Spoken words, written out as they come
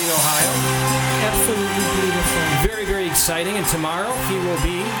Ohio. Absolutely beautiful. Very, very exciting. And tomorrow he will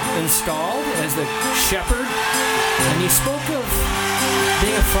be installed as the shepherd. And he spoke of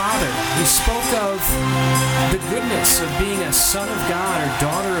being a father. He spoke of the goodness of being a son of God or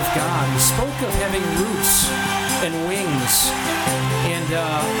daughter of God. He spoke of having roots and wings. And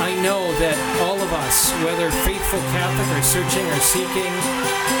I know that all of us, whether faithful Catholic or searching or seeking,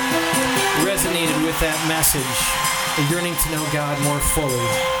 resonated with that message, yearning to know God more fully.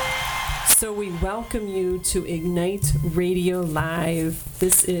 So we welcome you to Ignite Radio Live.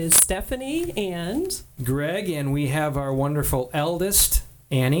 This is Stephanie and Greg, and we have our wonderful eldest,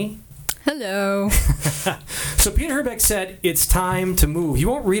 Annie. Hello. So Peter Herbeck said, it's time to move. You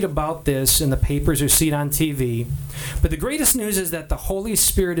won't read about this in the papers or see it on TV, but the greatest news is that the Holy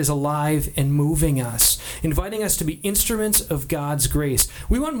Spirit is alive and moving us, inviting us to be instruments of God's grace.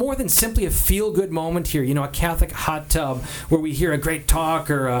 We want more than simply a feel-good moment here, a Catholic hot tub where we hear a great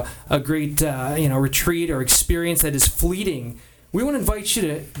talk or a great retreat or experience that is fleeting. We want to invite you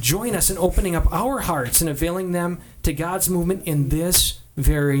to join us in opening up our hearts and availing them to God's movement in this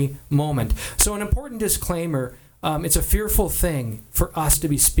very moment. So an important disclaimer, it's a fearful thing for us to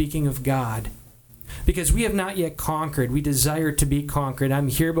be speaking of God because we have not yet conquered. We desire to be conquered. I'm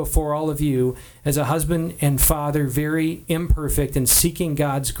here before all of you as a husband and father, very imperfect and seeking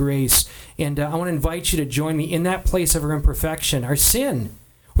God's grace. And I want to invite you to join me in that place of our imperfection, our sin,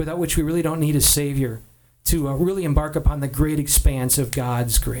 without which we really don't need a Savior, to really embark upon the great expanse of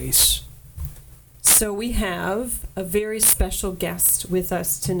God's grace. so we have a very special guest with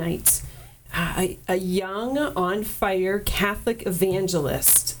us tonight. A young, on-fire Catholic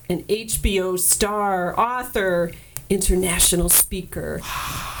evangelist, an HBO star, author, international speaker.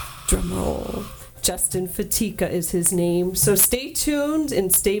 Drumroll. Justin Fatica is his name. So stay tuned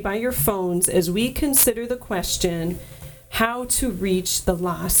and stay by your phones as we consider the question, how to reach the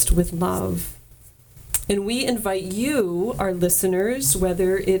lost with love. And we invite you, our listeners,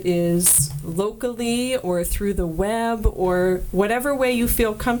 whether it is locally or through the web or whatever way you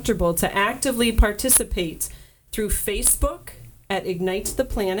feel comfortable, to actively participate through Facebook at Ignite the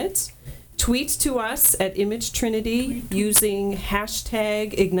Planet, tweet to us at Image Trinity using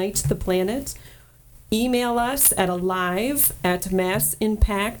hashtag Ignite the Planet, email us at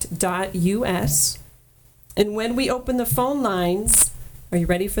alive@massimpact.us, and when we open the phone lines, are you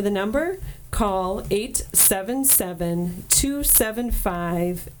ready for the number? Call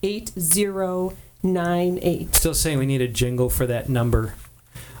 877-275-8098. Still saying we need a jingle for that number.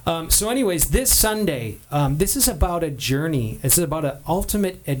 So anyways, this Sunday, this is about a journey. This is about an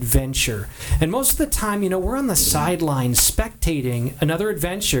ultimate adventure. And most of the time, we're on the sidelines spectating another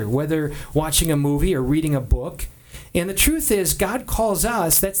adventure, whether watching a movie or reading a book. And the truth is, God calls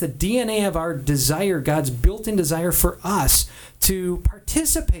us, that's the DNA of our desire, God's built-in desire for us to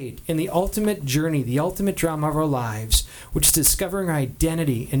participate in the ultimate journey, the ultimate drama of our lives, which is discovering our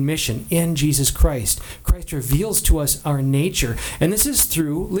identity and mission in Jesus Christ. Christ reveals to us our nature, and this is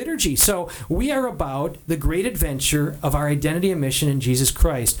through liturgy. So we are about the great adventure of our identity and mission in Jesus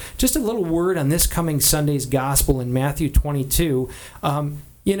Christ. Just a little word on this coming Sunday's gospel in Matthew 22.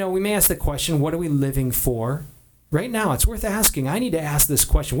 We may ask the question, what are we living for? Right now, it's worth asking. I need to ask this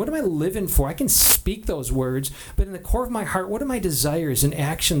question. What am I living for? I can speak those words, but in the core of my heart, what do my desires and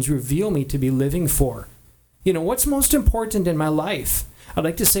actions reveal me to be living for? What's most important in my life? I'd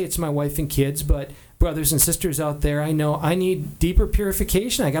like to say it's my wife and kids, but brothers and sisters out there, I know I need deeper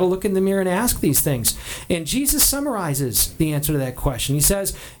purification. I got to look in the mirror and ask these things. And Jesus summarizes the answer to that question. He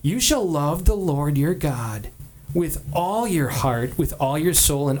says, "You shall love the Lord your God with all your heart, with all your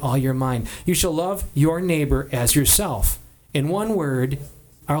soul, and all your mind. You shall love your neighbor as yourself." In one word,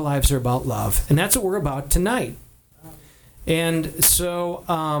 our lives are about love. And that's what we're about tonight. And so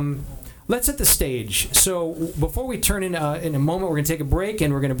let's set the stage. So before we turn in a moment, we're going to take a break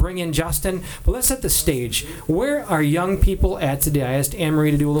and we're going to bring in Justin. But let's set the stage. Where are young people at today? I asked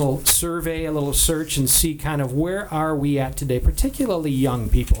Anne-Marie to do a little survey, a little search, and see kind of where are we at today, particularly young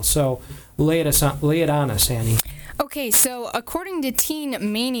people. So lay it on us, Annie. Okay, so according to Teen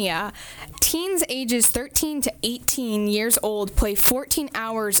Mania, teens ages 13 to 18 years old play 14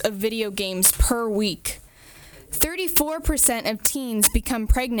 hours of video games per week. 34% of teens become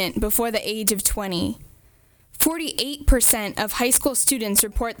pregnant before the age of 20. 48% of high school students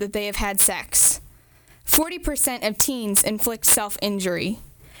report that they have had sex. 40% of teens inflict self-injury.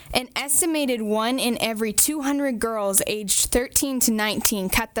 An estimated 1 in every 200 girls aged 13 to 19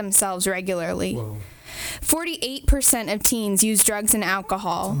 cut themselves regularly. Whoa. 48% of teens use drugs and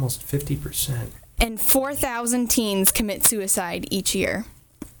alcohol. That's almost 50%. And 4,000 teens commit suicide each year.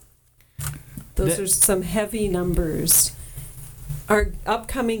 Those are some heavy numbers. Our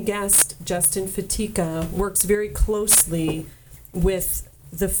upcoming guest, Justin Fatica, works very closely with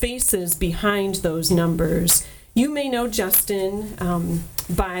the faces behind those numbers. You may know Justin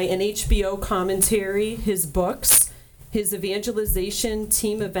by an HBO commentary, his books, his evangelization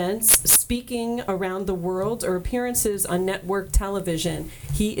team events, speaking around the world, or appearances on network television.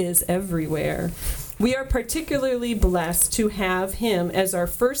 He is everywhere. We are particularly blessed to have him as our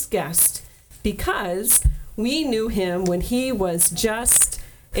first guest because we knew him when he was just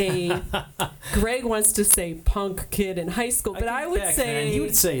a, Greg wants to say punk kid in high school, but I would say... He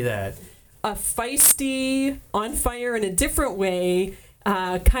would say that. A feisty, on fire in a different way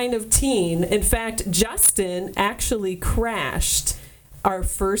kind of teen. In fact, Justin actually crashed our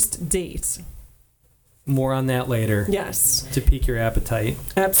first date. More on that later. Yes. To pique your appetite.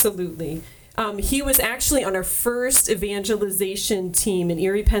 Absolutely. He was actually on our first evangelization team in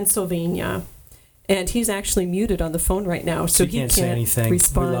Erie, Pennsylvania. And he's actually muted on the phone right now, so he can't say anything.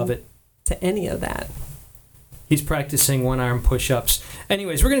 respond We love it. to any of that. He's practicing one-arm push-ups.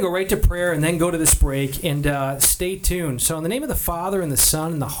 Anyways, we're going to go right to prayer and then go to this break. And stay tuned. So in the name of the Father, and the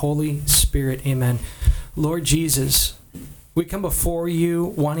Son, and the Holy Spirit, amen. Lord Jesus, we come before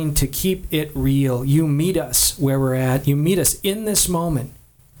you wanting to keep it real. You meet us where we're at. You meet us in this moment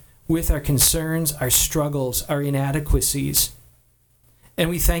with our concerns, our struggles, our inadequacies. And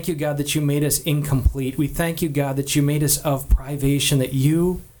we thank you, God, that you made us incomplete. We thank you, God, that you made us of privation, that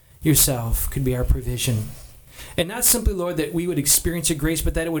you yourself could be our provision. And not simply, Lord, that we would experience your grace,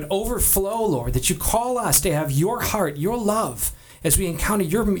 but that it would overflow, Lord, that you call us to have your heart, your love, as we encounter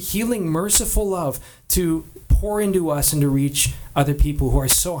your healing, merciful love to pour into us and to reach other people who are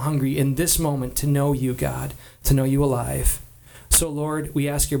so hungry in this moment to know you, God, to know you alive. So, Lord, we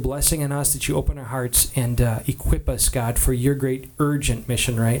ask your blessing on us, that you open our hearts and equip us, God, for your great urgent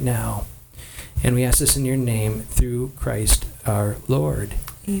mission right now. And we ask this in your name through Christ our Lord.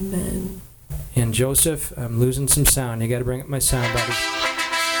 Amen. And Joseph, I'm losing some sound. You got to bring up my sound, buddy.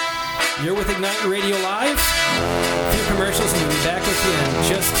 You're with Ignite Radio Live. A few commercials, and we'll be back with you in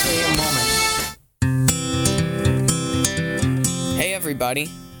just a moment. Hey everybody,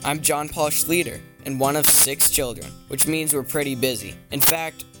 I'm John Paul Schlieder, and one of 6 children, which means we're pretty busy. In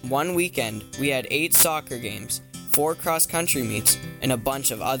fact, one weekend we had 8 soccer games, 4 cross-country meets, and a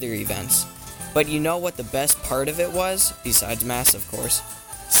bunch of other events. But you know what the best part of it was, besides Mass of course?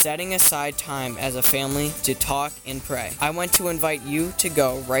 Setting aside time as a family to talk and pray. I want to invite you to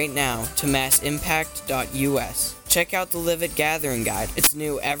go right now to massimpact.us. Check out the Live It Gathering Guide. It's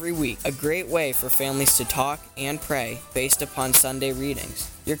new every week. A great way for families to talk and pray based upon Sunday readings.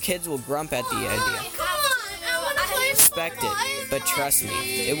 Your kids will grump at the idea. Expect it, but trust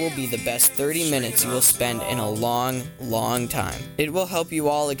me, it will be the best 30 minutes you will spend in a long, long time. It will help you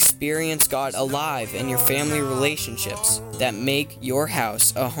all experience God alive in your family relationships that make your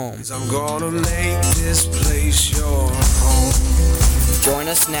house a home. I'm gonna make this place your home. Join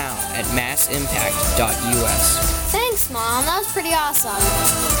us now at massimpact.us. Thanks, Mom. That was pretty awesome.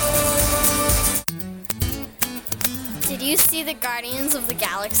 Did you see the Guardians of the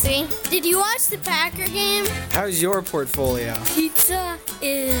Galaxy? Did you watch the Packer game? How's your portfolio? Pizza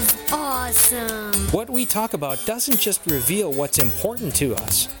is awesome. What we talk about doesn't just reveal what's important to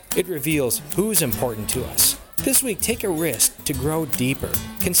us. It reveals who's important to us. This week, take a risk to grow deeper.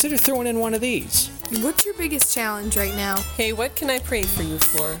 Consider throwing in one of these. What's your biggest challenge right now? Hey, what can I pray for you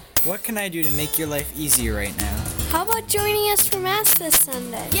for? What can I do to make your life easier right now? How about joining us for Mass this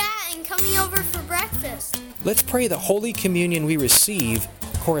Sunday? Yeah, and coming over for breakfast. Let's pray the Holy Communion we receive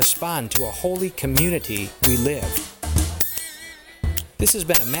correspond to a holy community we live. This has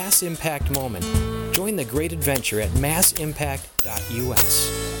been a Mass Impact moment. Join the great adventure at massimpact.us.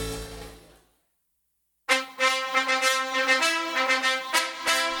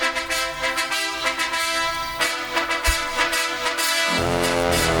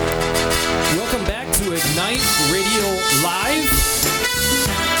 Welcome back to Ignite Radio Live.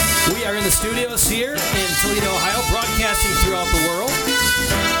 We are in the studios here in Toledo, Ohio, broadcasting throughout the world.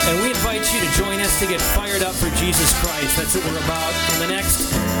 And we invite you to join us to get fired up for Jesus Christ. That's what we're about in the next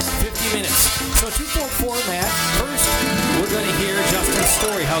 50 minutes. So 2-4 format. First, we're going to hear Justin's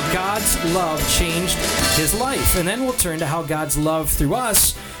story, how God's love changed his life. And then we'll turn to how God's love through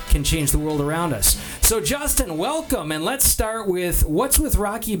us can change the world around us. So Justin, welcome. And let's start with, what's with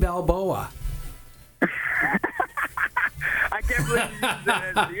Rocky Balboa? I can't believe you used that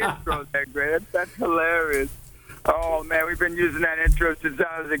as the intro there, Greg. That's hilarious. Oh, man, we've been using that intro since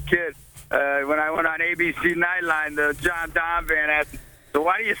I was a kid. When I went on ABC Nightline, the John Donvan asked, so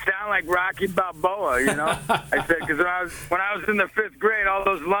why do you sound like Rocky Balboa, you know? I said, because when I was in the 5th grade, all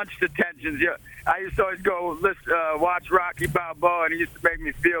those lunch detention questions. Yeah, I used to always go watch Rocky Balboa, and he used to make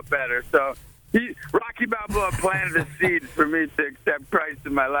me feel better. So Rocky Balboa planted the seeds for me to accept Christ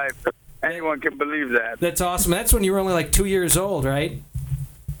in my life. Anyone can believe that. That's awesome. That's when you were only like 2 years old, right?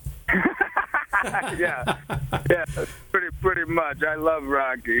 yeah, pretty much. I love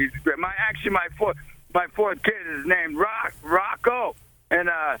Rocky. He's great. My fourth kid is named Rocco, and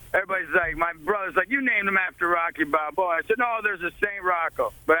everybody's like, my brother's like, you named him after Rocky Balboa. I said, no, there's a Saint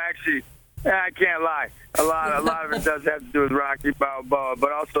Rocco, but actually, I can't lie. A lot of it does have to do with Rocky Balboa,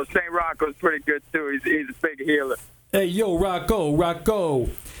 but also Saint Rocco's pretty good too. He's a big healer. Hey, yo, Rocco.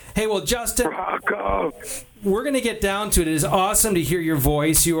 Hey, well, Justin, Rocco, we're going to get down to it. It is awesome to hear your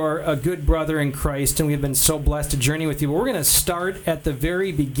voice. You are a good brother in Christ, and we've been so blessed to journey with you. But we're going to start at the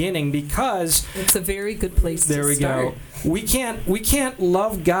very beginning because it's a very good place to start. There we go. We can't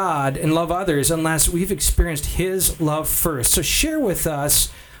love God and love others unless we've experienced His love first. So share with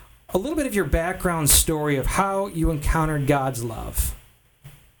us a little bit of your background story of how you encountered God's love.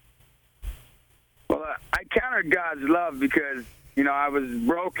 Well, I encountered God's love because, I was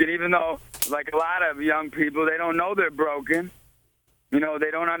broken, even though, like a lot of young people, they don't know they're broken. They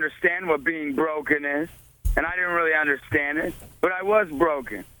don't understand what being broken is. And I didn't really understand it. But I was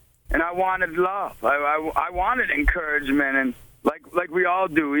broken. And I wanted love. I wanted encouragement. And like we all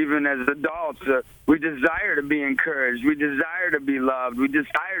do, even as adults, we desire to be encouraged. We desire to be loved. We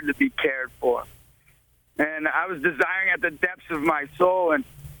desire to be cared for. And I was desiring at the depths of my soul. And,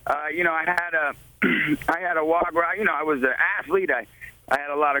 I had a walk where I was an athlete. I had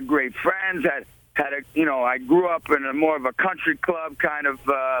a lot of great friends. I grew up in a more of a country club kind of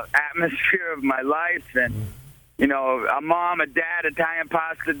atmosphere of my life, and a mom, a dad, Italian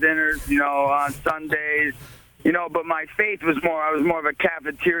pasta dinners, on Sundays. But my faith was I was more of a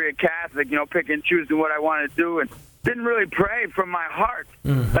cafeteria Catholic, pick and choosing what I wanted to do, and didn't really pray from my heart,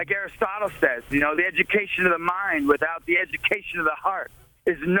 like Aristotle says. The education of the mind without the education of the heart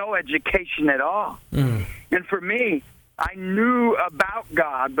is no education at all. And for me, I knew about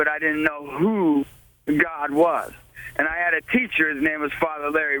God, but I didn't know who God was. And I had a teacher, his name was Father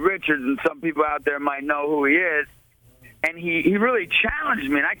Larry Richards, and some people out there might know who he is. And he really challenged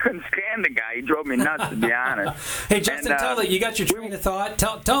me, and I couldn't stand the guy. He drove me nuts, to be honest. Hey, Justin, you got your train of thought.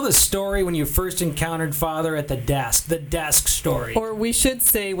 Tell the story when you first encountered Father at the desk story. Or we should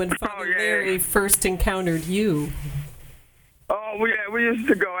say when Father Larry first encountered you. Oh, we used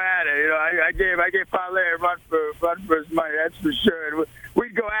to go at it. I gave Father Larry a run for his money, that's for sure. And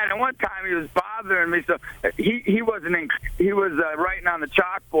we'd go at it. And one time he was bothering me, so he was writing on the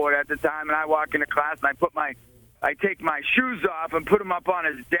chalkboard at the time, and I walk into class and I take my shoes off and put them up on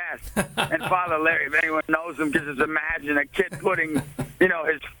his desk. And Father Larry, if anyone knows him, can just imagine a kid putting,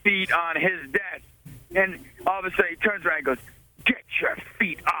 his feet on his desk. And all of a sudden he turns around and goes, "Get your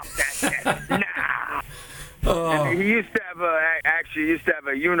feet off that desk now." Oh. And he used to have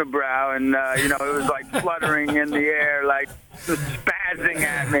a unibrow, and it was like fluttering in the air, like just spazzing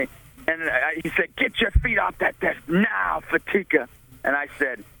at me. And he said, "Get your feet off that desk now, Fatika." And I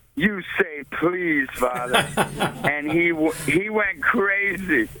said, "You say please, Father." And he went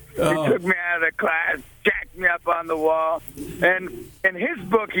crazy. Oh. He took me out of the class, jacked me up on the wall. And in his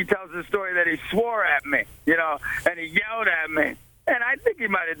book, he tells the story that he swore at me, and he yelled at me. And I think he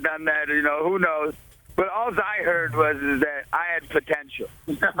might have done that, who knows. But all I heard was that I had potential.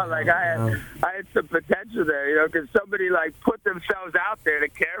 I had some potential there, because somebody put themselves out there to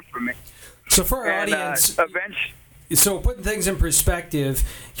care for me. So for our audience, eventually. So putting things in perspective,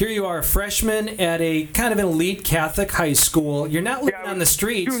 here you are, a freshman at a kind of an elite Catholic high school. You're not living on the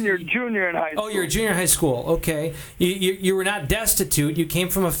streets. Junior in high school. Oh, you're a junior in high school. Okay. You were not destitute. You came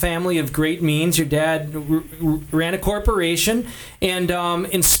from a family of great means. Your dad ran a corporation. And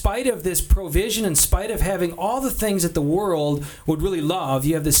in spite of this provision, in spite of having all the things that the world would really love,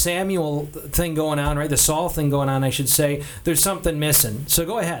 you have the Samuel thing going on, right? The Saul thing going on, I should say. There's something missing. So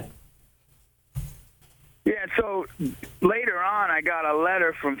go ahead. Yeah, so later on, I got a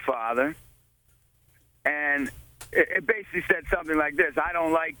letter from Father, and it basically said something like this: "I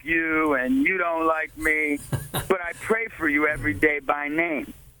don't like you, and you don't like me, but I pray for you every day by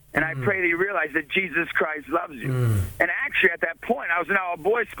name. And I pray that you realize that Jesus Christ loves you." And actually, at that point, I was in our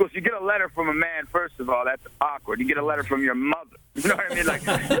boys' school, so you get a letter from a man, first of all, that's awkward. You get a letter from your mother. You know what I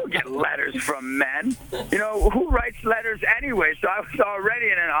mean? You don't get letters from men. Who writes letters anyway? So I was already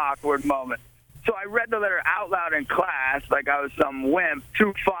in an awkward moment. So I read the letter out loud in class like I was some wimp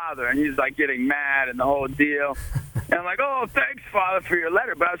to Father, and he's getting mad and the whole deal. And I'm like, "Oh, thanks, Father, for your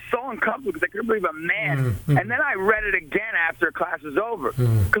letter." But I was so uncomfortable because I couldn't believe a man. And then I read it again after class was over.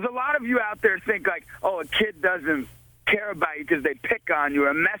 Because a lot of you out there think "Oh, a kid doesn't care about you because they pick on you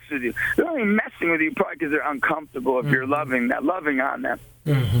or mess with you. They're only messing with you probably because they're uncomfortable if you're loving on them.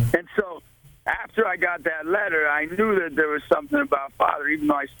 Mm-hmm. And so after I got that letter, I knew that there was something about Father, even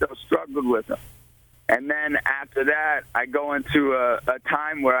though I still struggled with him. And then after that, I go into a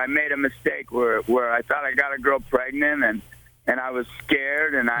time where I made a mistake where I thought I got a girl pregnant, and I was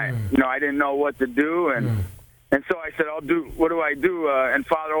scared, and I didn't know what to do, and so I said, what do I do? And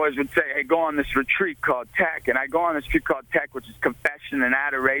Father always would say, hey, go on this retreat called TEC. And I go on this retreat called TEC, which is confession and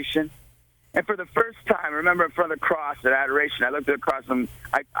adoration. And for the first time, I remember in front of the cross at adoration, I looked at the cross and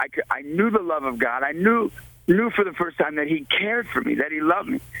I knew the love of God. I knew for the first time that he cared for me, that he loved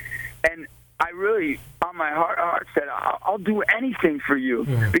me. And I really, on my heart said, I'll do anything for you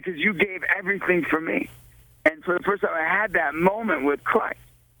because you gave everything for me. And for the first time, I had that moment with Christ.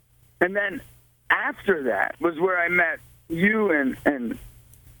 And then after that was where I met you and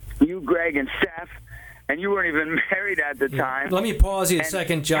you, Greg, and Steph, and you weren't even married at the time. Let me pause you a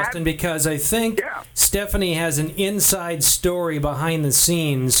second, Justin, because I think Stephanie has an inside story behind the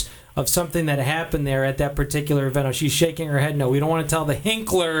scenes of something that happened there at that particular event. Oh, she's shaking her head no. We don't want to tell the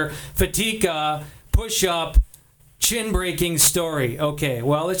Hinkler, Fatika, push-up, chin-breaking story. Okay,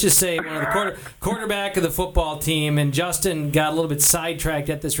 well, let's just say one of the quarterback of the football team, and Justin got a little bit sidetracked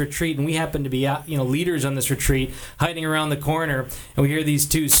at this retreat, and we happened to be leaders on this retreat, hiding around the corner, and we hear these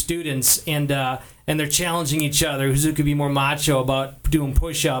two students, and they're challenging each other, who could be more macho about doing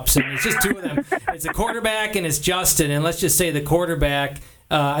push-ups, and it's just two of them. It's the quarterback and it's Justin, and let's just say the quarterback,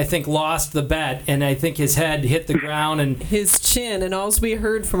 I think, lost the bet, and I think his head hit the ground. And his chin, and all we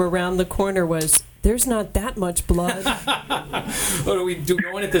heard from around the corner was, there's not that much blood. What do we do,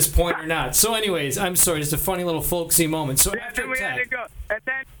 going at this point or not? So anyways, I'm sorry, just a funny little folksy moment. So after we had to go,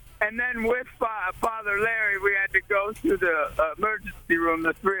 and then with Father Larry, we had to go to the emergency room,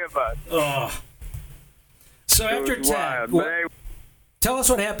 the three of us. Oh. So after TEC, tell us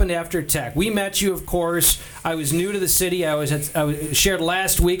what happened after TEC. We met you, of course. I was new to the city. I shared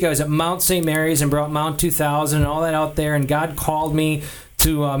last week. I was at Mount St. Mary's and brought Mount 2000 and all that out there, and God called me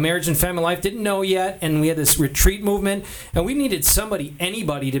to Marriage and Family Life. Didn't know yet, and we had this retreat movement, and we needed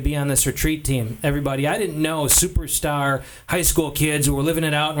anybody to be on this retreat team. Everybody. I didn't know superstar high school kids who were living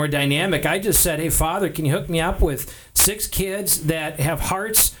it out and were dynamic. I just said, hey, Father, can you hook me up with 6 kids that have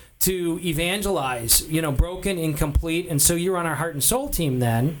hearts to evangelize, broken, incomplete? And so you were on our Heart and Soul team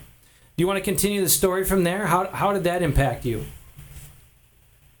then. Do you want to continue the story from there? How did that impact you?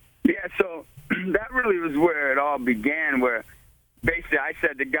 Yeah, so that really was where it all began, where basically I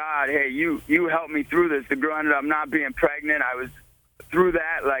said to God, hey, you helped me through this. The girl ended up not being pregnant. I was through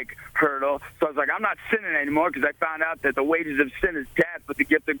that, hurdle. So I was like, I'm not sinning anymore because I found out that the wages of sin is death, but the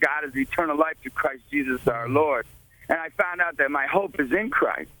gift of God is eternal life through Christ Jesus our Lord. And I found out that my hope is in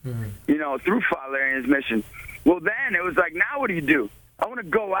Christ, through Father and his mission. Well, then it was like, now what do you do? I want to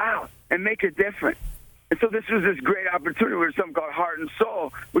go out and make a difference. And so this was this great opportunity with something called Heart and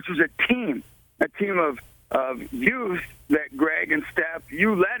Soul, which was a team of youth that Greg and Steph,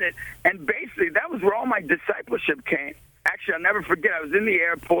 you led it. And basically that was where all my discipleship came. Actually, I'll never forget, I was in the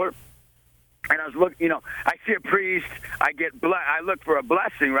airport, and I was looking, I see a priest, I look for a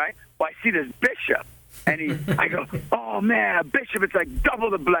blessing, right? Well, I see this bishop. And I go, oh, man, a bishop, it's like double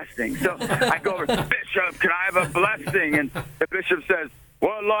the blessing. So I go over, Bishop, can I have a blessing? And the bishop says,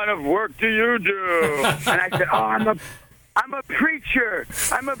 what line of work do you do? And I said, oh, I'm a preacher.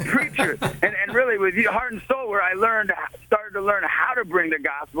 I'm a preacher. And really, with Heart and Soul, where I started to learn how to bring the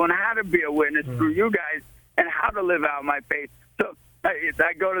gospel and how to be a witness through you guys and how to live out my faith. So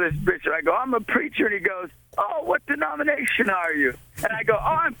I go to this bishop. I go, I'm a preacher. And he goes, oh, what denomination are you? And I go, oh,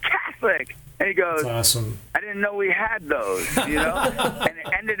 I'm Catholic. And he goes, that's awesome. I didn't know we had those, And it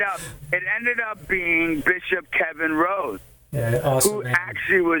ended up being Bishop Kevin Rose, awesome, who man.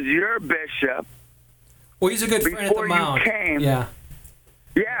 actually was your bishop. Well, he's a good friend at the Mount. Before you came. Yeah,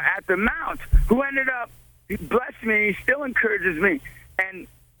 at the Mount, who ended up, he blessed me, he still encourages me. And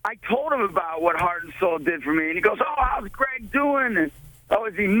I told him about what Heart and Soul did for me. And he goes, oh, how's Greg doing? And, oh,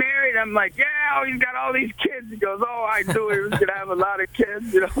 is he married? I'm like, yeah, he's got all these kids. He goes, oh, I knew he was going to have a lot of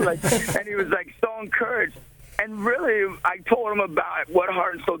kids, and he was so encouraged. And really, I told him about what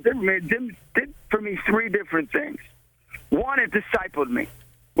Heart and Soul did for me. It did for me 3 different things. One, it discipled me,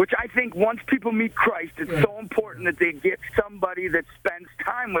 which I think once people meet Christ, it's so important that they get somebody that spends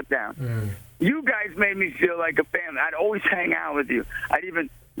time with them. You guys made me feel like a family. I'd always hang out with you. I'd even,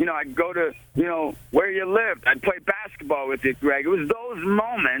 I'd go to, where you lived. I'd play basketball with you, Greg. It was those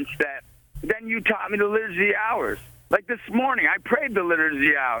moments that then you taught me the liturgy hours. Like this morning, I prayed the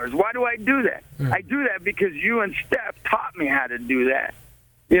liturgy hours. Why do I do that? I do that because you and Steph taught me how to do that.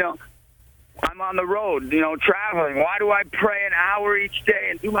 I'm on the road, traveling. Why do I pray an hour each day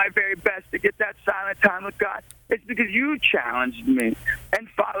and do my very best to get that silent time with God? It's because you challenged me. And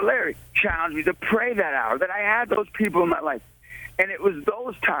Father Larry challenged me to pray that hour, that I had those people in my life. And it was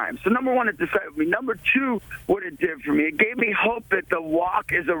those times. So number one, it discipled me. Number two, what it did for me, it gave me hope that the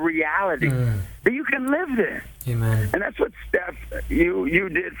walk is a reality, that you can live this. Amen. And that's what, Steph, you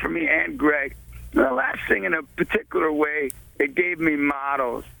did for me and Greg. And the last thing, in a particular way, it gave me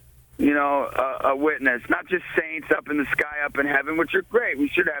models, a witness, not just saints up in the sky, up in heaven, which are great. We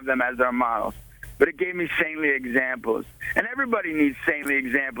should have them as our models. But it gave me saintly examples. And everybody needs saintly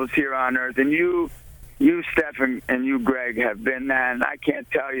examples here on earth. And you, Steph, and you, Greg, have been that, and I can't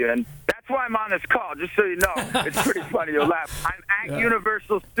tell you. And that's why I'm on this call, just so you know. It's pretty funny. You'll laugh. I'm at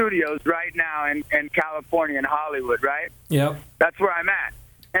Universal Studios right now in California, in Hollywood, right? Yep. That's where I'm at.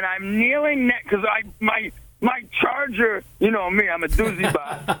 And I'm kneeling next, because my charger, you know me, I'm a doozy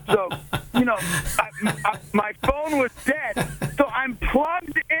bot. So, my phone was dead. So I'm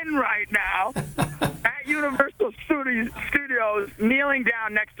plugged in right now at Universal Studios, kneeling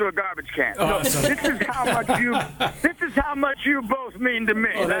down next to a garbage can. Awesome. So this is how much you both mean to me.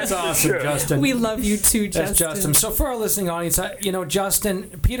 Oh, that's awesome, Justin. We love you too, Justin. That's Justin. So for our listening audience,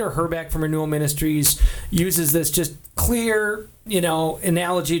 Justin, Peter Herbeck from Renewal Ministries uses this just clear,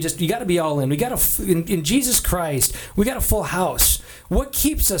 analogy. Just, you got to be all in. We got to, in Jesus Christ, we got a full house. What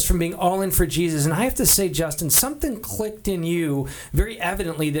keeps us from being all in for Jesus? And I have to say, Justin, something clicked in you very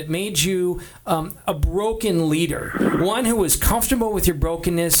evidently that made you a broken leader, one who was comfortable with your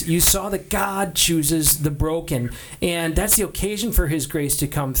brokenness. You saw that God chooses the broken, and that's the occasion for His grace to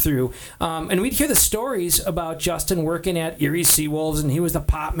come through. And we'd hear the stories about Justin working at Erie Seawolves, and he was the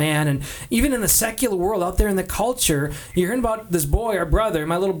pop man. And even in the secular world, out there in the culture, you're hearing about this boy, our brother,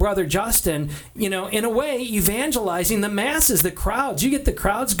 my little brother Justin, in a way, evangelizing the masses, the crowds. You get the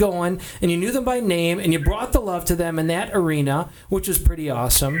crowds going, and you knew them by name, and you brought the love to them in that arena, which was pretty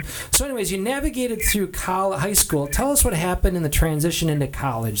awesome. So anyways, you navigated through high school. Tell us what happened in the transition into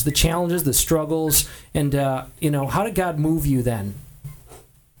college, the challenges, the struggles, and how did God move you then?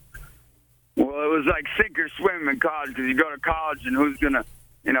 Well, it was like sink or swim in college, because you go to college and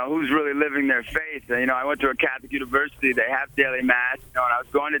who's really living their faith. I went to a Catholic university. They have daily mass. And I was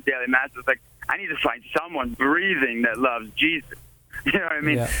going to daily mass. It was like, I need to find someone breathing that loves Jesus. You know what I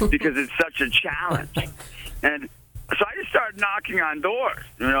mean? Yeah. Because it's such a challenge. And so I just started knocking on doors,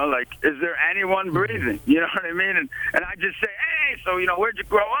 like, is there anyone breathing? You know what I mean? And I just say, hey, so, where'd you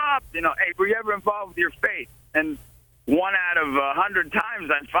grow up? Hey, were you ever involved with your faith? And 1 out of 100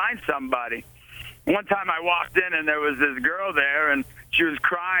 times I'd find somebody. One time I walked in and there was this girl there, and she was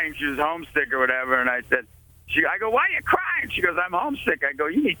crying. She was homesick or whatever. And I said, I go, why are you crying? She goes, I'm homesick. I go,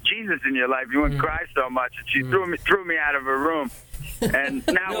 you need Jesus in your life. You wouldn't cry so much. And she threw me out of her room. And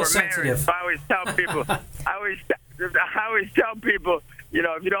now we're married. So I always tell people,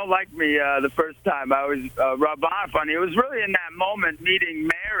 if you don't like me the first time, I always rub off on you. It was really in that moment meeting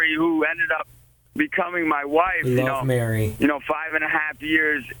Mary, who ended up becoming my wife. We love Mary. 5.5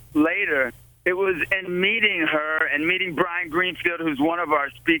 years later. It was in meeting her and meeting Brian Greenfield, who's one of our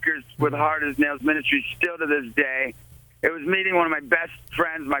speakers with Hard as Nails Ministries still to this day. It was meeting one of my best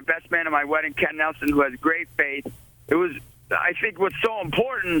friends, my best man at my wedding, Ken Nelson, who has great faith. It was, I think, what's so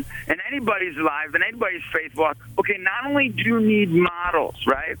important in anybody's life, in anybody's faith walk. Okay, not only do you need models,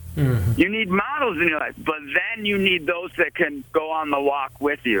 right? Mm-hmm. You need models in your life, but then you need those that can go on the walk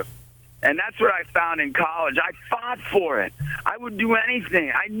with you. And that's what I found in college. I fought for it. I would do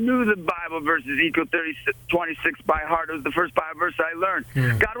anything. I knew the Bible verse, Ezekiel 30:26 by heart. It was the first Bible verse I learned.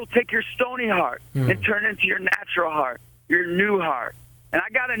 God will take your stony heart and turn it into your natural heart, your new heart. And I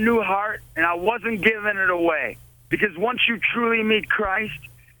got a new heart, and I wasn't giving it away. Because once you truly meet Christ,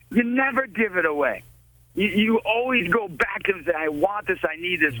 you never give it away. You always go back and say, I want this, I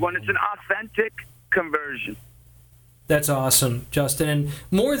need this, when it's an authentic conversion. That's awesome, Justin. And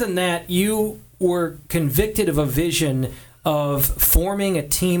more than that, you were convicted of a vision of forming a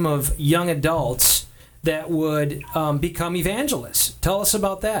team of young adults that would become evangelists. Tell us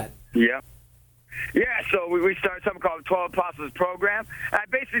about that. Yeah, so we started something called the 12 Apostles Program. And I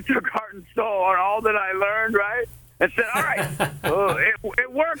basically took heart and soul on all that I learned, right? And said, all right,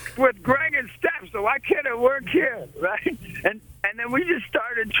 it worked with Greg and Steph, so why can't it work here, right? And then we just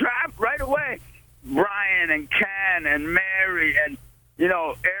started right away. Brian and Ken and Mary and,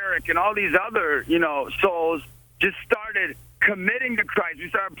 Eric and all these other, souls just started committing to Christ. We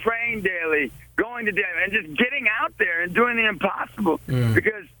started praying daily, going to daily, and just getting out there and doing the impossible.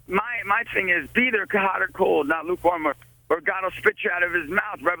 Because my thing is, be either hot or cold, not lukewarm, or God will spit you out of His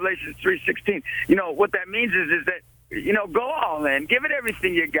mouth. Revelation 3:16. What that means is that go all in. Give it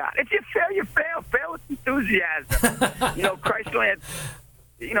everything you got. If you fail, you fail. Fail with enthusiasm. Christ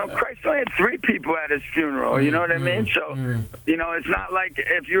only had 3 people at his funeral. You know what I mean? So, it's not like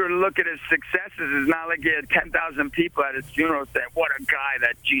if you were to look at his successes, it's not like he had 10,000 people at his funeral saying, what a guy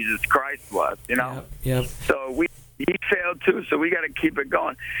that Jesus Christ was, Yep. So he failed too, so we got to keep it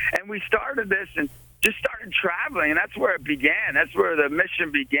going. And we started this and just started traveling, and that's where it began. That's where the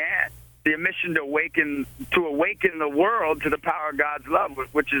mission began. The mission to awaken the world to the power of God's love,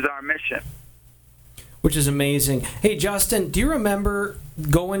 which is our mission. Which is amazing. Hey, Justin, do you remember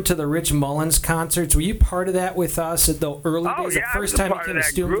going to the Rich Mullins concerts? Were you part of that with us at the early days? The first time you came to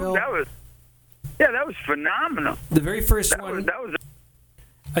Steubenville? That was phenomenal. The very first one.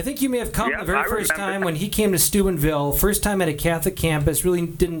 I think you may have come the very first time when he came to Steubenville, first time at a Catholic campus, really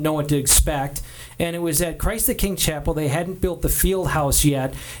didn't know what to expect. And it was at Christ the King Chapel. They hadn't built the field house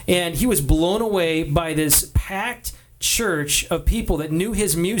yet. And he was blown away by this packed church of people that knew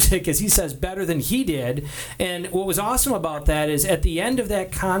his music, as he says, better than he did. And what was awesome about that is at the end of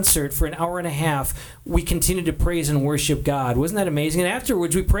that concert for an hour and a half, we continued to praise and worship God. Wasn't that amazing? And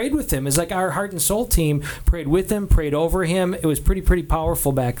afterwards, we prayed with him. It's like our Heart and Soul team prayed with him, prayed over him. It was pretty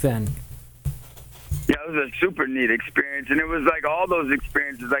powerful back then. Yeah, it was a super neat experience, and it was like all those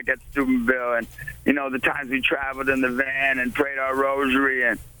experiences like at Steubenville, and the times we traveled in the van and prayed our rosary,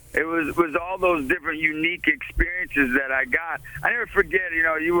 and it was all those different unique experiences that I got. I never forget,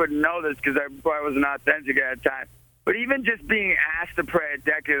 you wouldn't know this because I probably wasn't authentic at the time, but even just being asked to pray a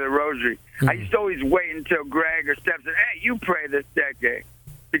decade of the rosary, I used to always wait until Greg or Steph said, hey, you pray this decade,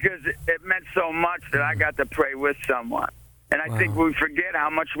 because it meant so much that I got to pray with someone. And I think we forget how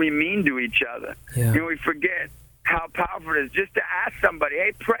much we mean to each other. Yeah. We forget how powerful it is just to ask somebody,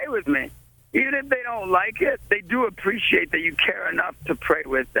 hey, pray with me. Even if they don't like it, they do appreciate that you care enough to pray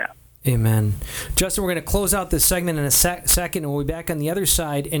with them. Amen. Justin, we're going to close out this segment in a second, and we'll be back on the other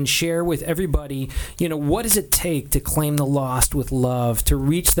side and share with everybody, what does it take to claim the lost with love, to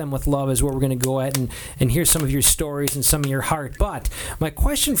reach them with love is where we're going to go at and hear some of your stories and some of your heart. But my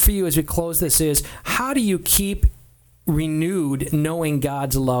question for you as we close this is, how do you keep renewed knowing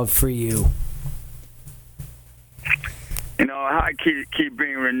God's love for you? How I keep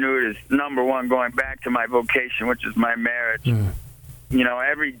being renewed is, number one, going back to my vocation, which is my marriage. When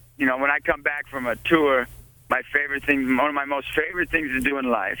I come back from a tour, one of my most favorite things to do in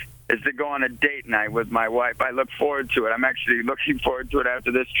life is to go on a date night with my wife. I look forward to it. I'm actually looking forward to it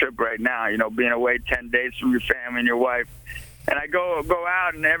after this trip right now, being away 10 days from your family and your wife. And I go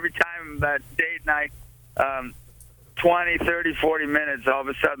out, and every time that date night, 20, 30, 40 minutes, all of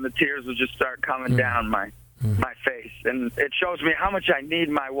a sudden the tears will just start coming down my face. And it shows me how much I need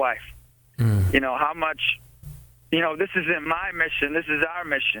my wife. How much, this isn't my mission, this is our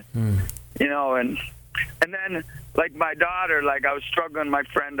mission. And then, like my daughter, I was struggling, my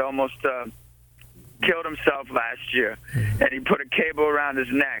friend almost killed himself last year. And he put a cable around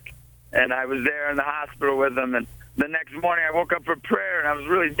his neck. And I was there in the hospital with him. And the next morning I woke up for prayer, and I was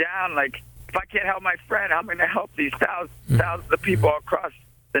really down, if I can't help my friend, I'm going to help these thousands of people across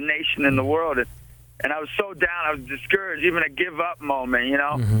the nation and the world. And I was so down, I was discouraged, even a give-up moment,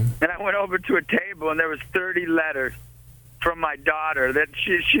 And I went over to a table, and there was 30 letters from my daughter that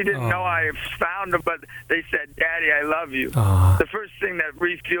she didn't know I found them, but they said, Daddy, I love you. The first thing that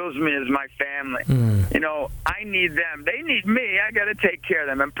refuels me is my family. I need them. They need me. I got to take care of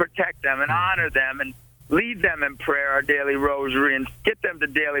them and protect them and honor them and lead them in prayer, our daily rosary, and get them to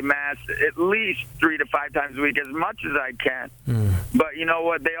daily mass at least 3 to 5 times a week, as much as I can. But you know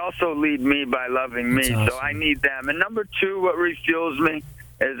what? They also lead me by loving me, so I need them. And number 2, what refuels me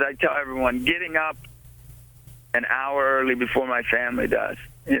is I tell everyone, getting up an hour early before my family does,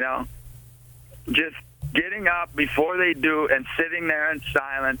 Just getting up before they do and sitting there in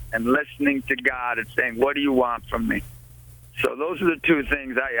silence and listening to God and saying, what do you want from me? So those are the 2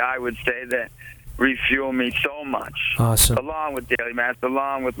 things I would say that refuel me so much. Awesome. Along with daily mass,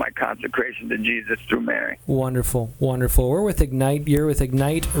 along with my consecration to Jesus through Mary. Wonderful. We're with Ignite. You're with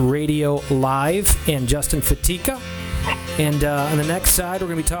Ignite Radio Live and Justin Fatica. And on the next side, we're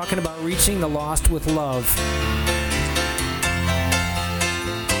going to be talking about reaching the lost with love.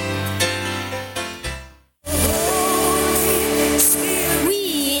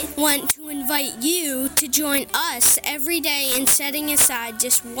 We want to invite you to join us every day in setting aside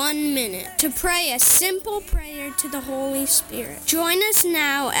just 1 minute to pray a simple prayer to the Holy Spirit. Join us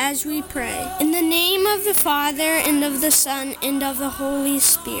now as we pray. In the name of the Father, and of the Son, and of the Holy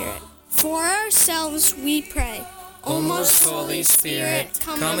Spirit. For ourselves we pray. O most Holy Spirit,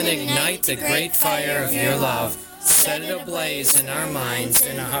 come and ignite the great fire of your love. Set it ablaze in our minds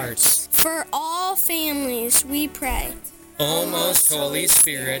and hearts. For all families, we pray. O most Holy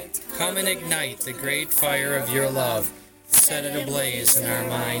Spirit, come and ignite the great fire of your love. Set it ablaze in our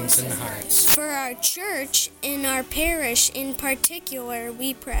minds and hearts. For our church and our parish in particular,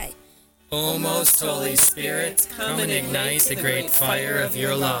 we pray. O most Holy Spirit, come and ignite the great fire of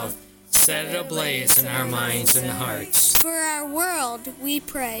your love. Set it ablaze in our minds and hearts. For our world, we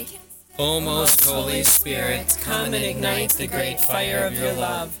pray. O most Holy Spirit, come and ignite the great fire of your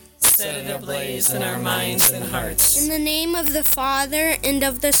love. Set it ablaze in our minds and hearts. In the name of the Father, and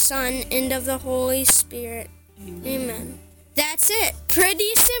of the Son, and of the Holy Spirit. Amen. That's it.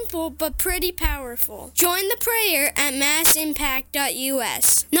 Pretty simple, but pretty powerful. Join the prayer at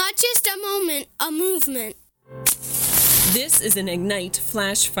massimpact.us. Not just a moment, a movement. This is an Ignite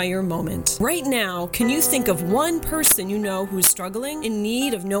Flash Fire moment. Right now, can you think of one person you know who's struggling, in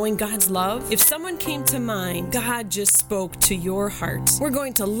need of knowing God's love? If someone came to mind, God just spoke to your heart. We're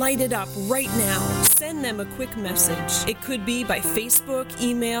going to light it up right now. Send them a quick message. It could be by Facebook,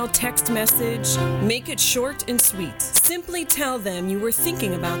 email, text message. Make it short and sweet. Simply tell them you were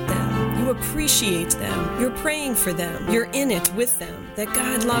thinking about them. You appreciate them. You're praying for them. You're in it with them. That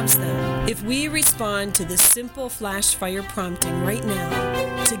God loves them. If we respond to this simple flash fire prompting right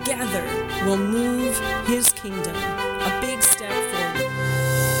now, together we'll move His kingdom a big step forward.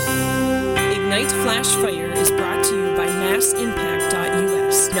 Ignite Flash Fire is brought to you by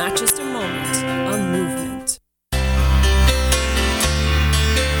massimpact.us. Not just a moment, a movement.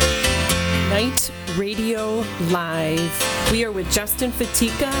 Night Radio Live. We are with Justin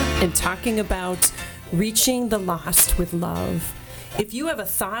Fatica and talking about reaching the lost with love. If you have a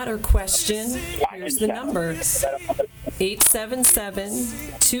thought or question, here's the number.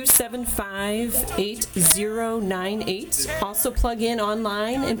 877-275-8098. Also plug in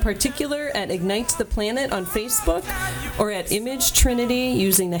online, in particular at Ignite the Planet on Facebook or at Image Trinity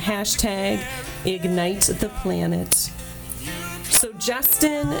using the hashtag Ignite the Planet. So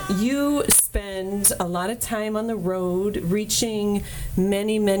Justin, you spend a lot of time on the road reaching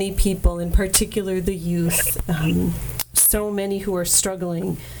many, many people, in particular the youth. So many who are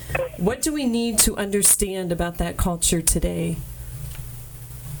struggling. What do we need to understand about that culture today?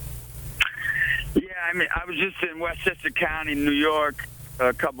 Yeah, I mean, I was just in Westchester County, New York,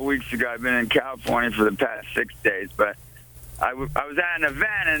 a couple weeks ago. I've been in California for the past 6 days, but I was at an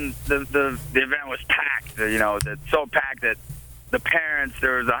event, and the event was packed. You know, it's so packed that the parents,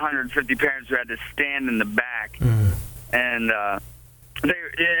 there was 150 parents who had to stand in the back, and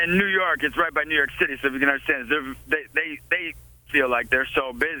in New York, it's right by New York City, so if you can understand, they feel like they're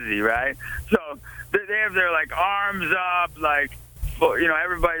so busy, right? So they have their like arms up, like, you know,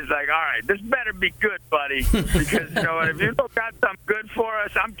 everybody's like, all right, this better be good, buddy, because you know, if you don't got something good for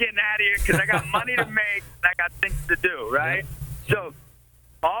us, I'm getting out of here because I got money to make and I got things to do, right? So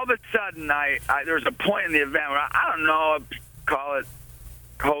all of a sudden, there was a point in the event where I don't know, call it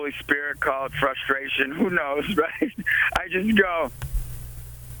Holy Spirit, call it frustration, who knows, right? I just go,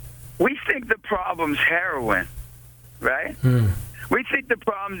 we think the problem's heroin, right? We think the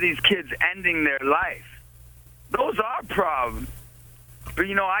problem's these kids ending their life. Those are problems. But,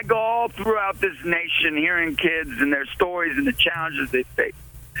 you know, I go all throughout this nation hearing kids and their stories and the challenges they face.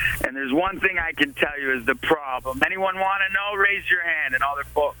 And there's one thing I can tell you is the problem. Anyone want to know? Raise your hand. And all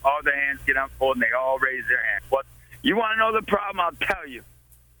their hands get unfolded and they all raise their hand. What? You want to know the problem? I'll tell you.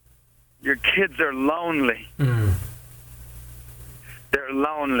 Your kids are lonely. They're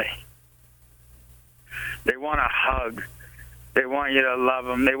lonely. They want a hug. They want you to love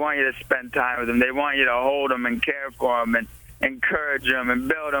them. They want you to spend time with them. They want you to hold them and care for them and encourage them and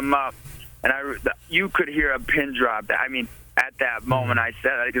build them up. And you could hear a pin drop. I mean, at that moment I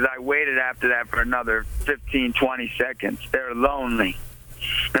said that because I waited after that for another 15, 20 seconds. They're lonely.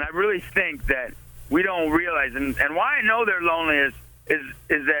 And I really think that we don't realize, and why I know they're lonely is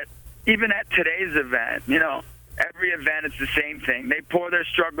that even at today's event, you know, every event, it's the same thing. They pour their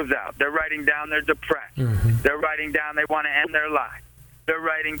struggles out. They're writing down they're depressed. They're writing down they want to end their life. They're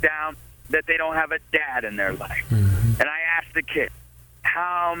writing down that they don't have a dad in their life. And I asked the kid,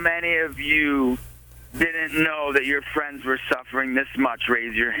 how many of you didn't know that your friends were suffering this much?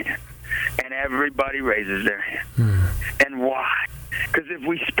 Raise your hand. And everybody raises their hand. And why? Because if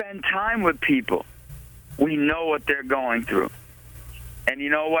we spend time with people, we know what they're going through. And you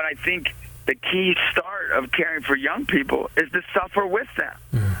know what? I think the key start of caring for young people is to suffer with them.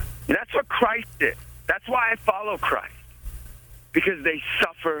 And that's what Christ did. That's why I follow Christ. Because they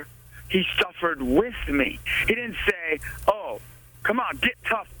suffer. He suffered with me. He didn't say, oh, come on, get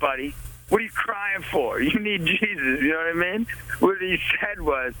tough, buddy. What are you crying for? You need Jesus. You know what I mean? What he said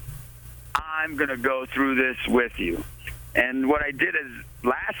was, I'm going to go through this with you. And what I did is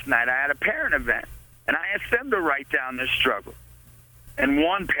last night I had a parent event, and I asked them to write down their struggle. And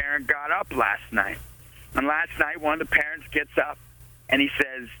one parent got up last night. And last night, one of the parents gets up, and he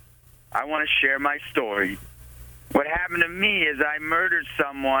says, I want to share my story. What happened to me is I murdered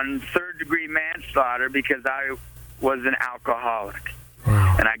someone, third-degree manslaughter, because I was an alcoholic.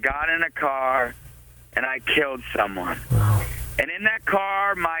 Wow. And I got in a car, and I killed someone. Wow. And in that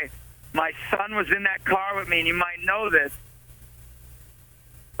car, my son was in that car with me, and you might know this,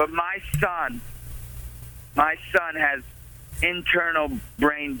 but my son has internal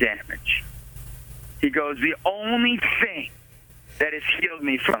brain damage. He goes, the only thing that has healed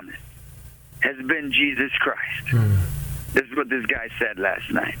me from this has been Jesus Christ. This is what this guy said last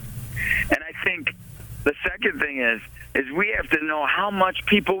night. And I think the second thing is we have to know how much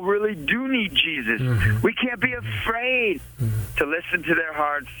people really do need Jesus. We can't be afraid to listen to their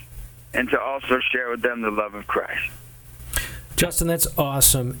hearts and to also share with them the love of Christ. Justin, that's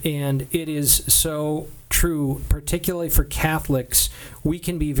awesome. And it is so true, particularly for Catholics. We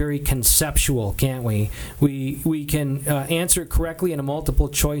can be very conceptual, can't we? We can answer correctly in a multiple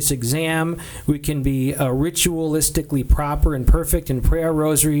choice exam. We can be ritualistically proper and perfect and pray our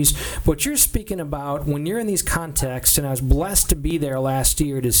rosaries. What you're speaking about when you're in these contexts, and I was blessed to be there last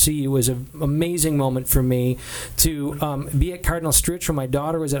year to see you, was an amazing moment for me to be at Cardinal Stritch when my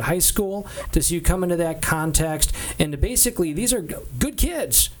daughter was at high school, to see you come into that context, and to basically, these are good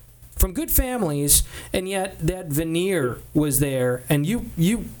kids from good families, and yet that veneer was there, and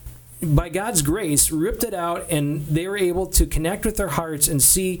you by God's grace ripped it out, and they were able to connect with their hearts and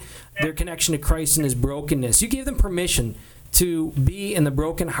see their connection to Christ in his brokenness. You gave them permission to be in the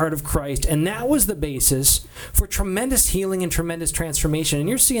broken heart of Christ, and that was the basis for tremendous healing and tremendous transformation. And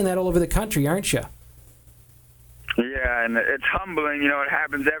you're seeing that all over the country, aren't you? Yeah, and it's humbling. It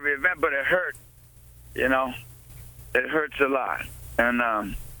happens every event, but it hurts. It hurts a lot.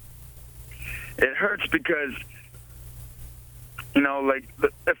 And it hurts because, like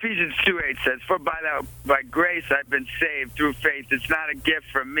Ephesians 2:8 says, for by grace I've been saved through faith. It's not a gift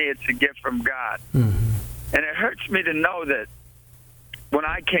from me, it's a gift from God. And it hurts me to know that when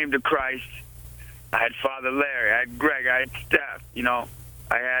I came to Christ, I had Father Larry, I had Greg, I had Steph,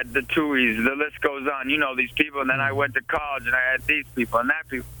 I had the Tuies, the list goes on. These people, and then I went to college and I had these people and that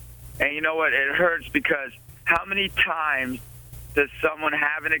people. And you know what? It hurts because how many times does someone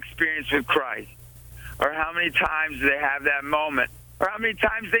have an experience with Christ? Or how many times do they have that moment? Or how many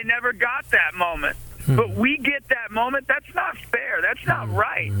times they never got that moment? But we get that moment. That's not fair. That's not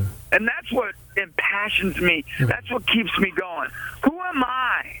right. And that's what impassions me. That's what keeps me going. Who am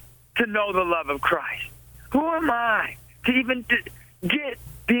I to know the love of Christ? Who am I to even get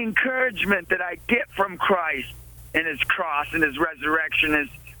the encouragement that I get from Christ in his cross and his resurrection,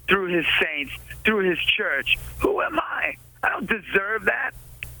 through his saints, through his church? Who am I? I don't deserve that.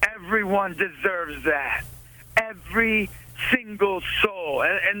 Everyone deserves that. Every single soul.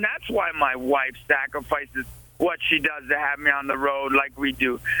 And that's why my wife sacrifices what she does to have me on the road like we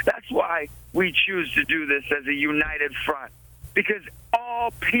do. That's why we choose to do this as a united front. Because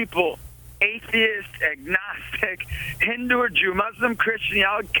all people, atheist, agnostic, Hindu or Jew, Muslim, Christian,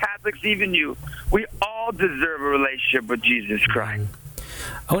 y'all, Catholics, even you, we all deserve a relationship with Jesus Christ.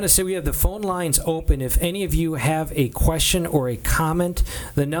 I want to say we have the phone lines open. If any of you have a question or a comment,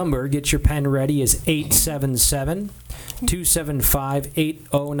 the number, get your pen ready, is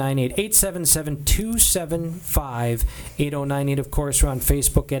 877-275-8098. 877-275-8098. Of course, we're on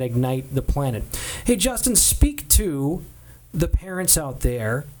Facebook at Ignite the Planet. Hey, Justin, speak to the parents out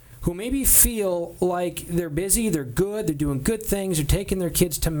there who maybe feel like they're busy, they're good, they're doing good things, they're taking their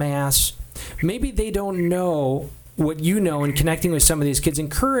kids to Mass. Maybe they don't know what you know, and connecting with some of these kids.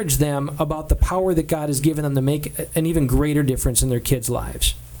 Encourage them about the power that God has given them to make an even greater difference in their kids'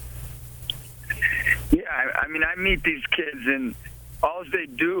 lives. Yeah, I meet these kids, and all they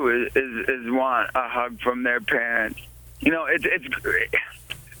do is want a hug from their parents. It's great.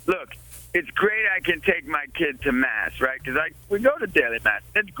 Look, it's great I can take my kid to Mass, right? Because we go to daily Mass.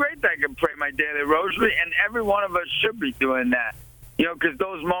 It's great that I can pray my daily rosary, and every one of us should be doing that. Because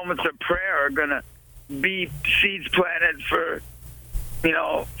those moments of prayer are going to be seeds planted for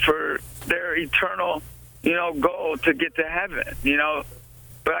their eternal, goal to get to heaven,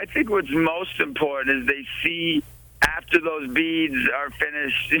 But I think what's most important is they see after those beads are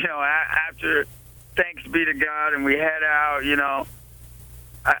finished, after thanks be to God and we head out,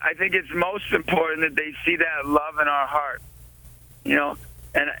 I think it's most important that they see that love in our heart,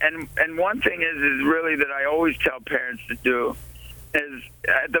 And one thing is really that I always tell parents to do is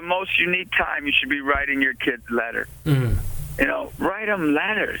at the most unique time you should be writing your kids letters. Write them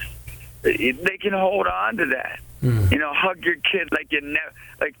letters. They can hold on to that. You know, hug your kid like you never.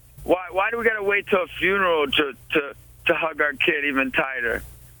 Like, why do we gotta wait till a funeral to hug our kid even tighter?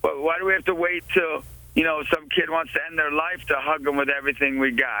 Why do we have to wait till, you know, some kid wants to end their life to hug them with everything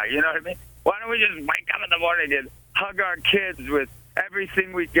we got? You know what I mean? Why don't we just wake up in the morning and hug our kids with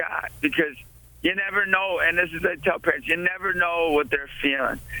everything we got? Because you never know, and this is what I tell parents, you never know what they're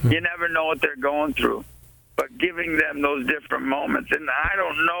feeling. You never know what they're going through. But giving them those different moments. And I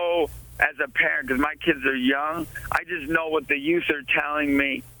don't know as a parent, because my kids are young, I just know what the youth are telling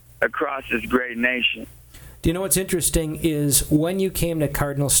me across this great nation. Do you know what's interesting is when you came to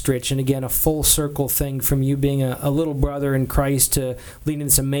Cardinal Stritch, and again, a full circle thing from you being a little brother in Christ to leading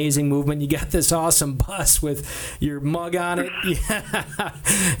this amazing movement, you got this awesome bus with your mug on it. Yeah.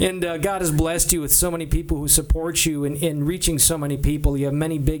 And God has blessed you with so many people who support you in reaching so many people. You have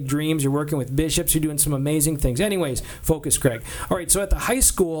many big dreams. You're working with bishops. You're doing some amazing things. Anyways, focus, Craig. All right, so at the high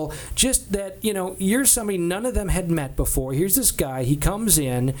school, just that, you know, you're somebody none of them had met before. Here's this guy. He comes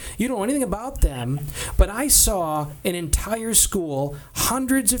in. You don't know anything about them, but I saw an entire school,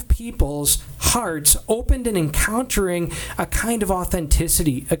 hundreds of people's hearts opened and encountering a kind of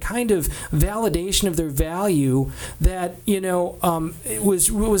authenticity, a kind of validation of their value that, you know, it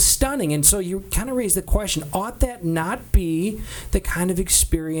was stunning. And so you kind of raised the question, ought that not be the kind of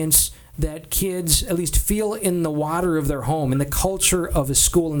experience that kids at least feel in the water of their home, in the culture of a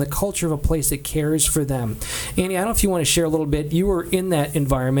school, in the culture of a place that cares for them? Annie, I don't know if you want to share a little bit. You were in that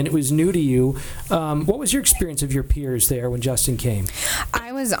environment. It was new to you. What was your experience of your peers there when Justin came?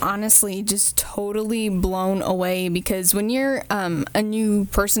 I was honestly just totally blown away, because when you're a new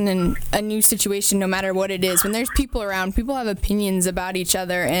person in a new situation, no matter what it is, when there's people around, people have opinions about each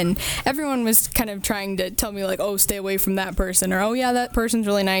other, and everyone was kind of trying to tell me, like, oh, stay away from that person, or, oh, yeah, that person's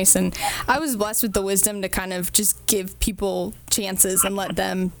really nice. And I was blessed with the wisdom to kind of just give people chances and let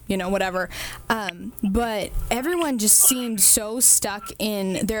them, you know, whatever. But everyone just seemed so stuck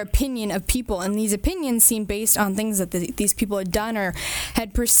in their opinion of people, and these opinions seemed based on things that these people had done or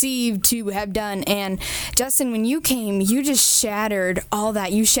had perceived to have done. And Justin, when you came, you just shattered all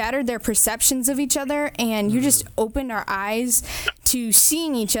that. You shattered their perceptions of each other, and you just opened our eyes to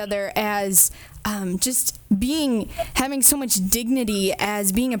seeing each other as just having so much dignity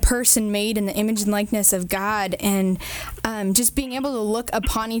as being a person made in the image and likeness of God, and just being able to look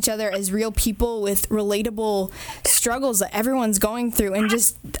upon each other as real people with relatable struggles that everyone's going through. And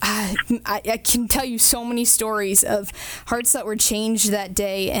just I can tell you so many stories of hearts that were changed that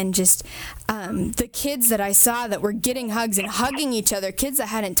day, and just the kids that I saw that were getting hugs and hugging each other, kids that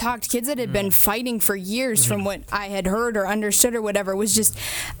hadn't talked, kids that had been fighting for years from what I had heard or understood or whatever, was just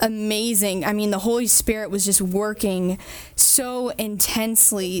amazing. I mean, the Holy Spirit was just working so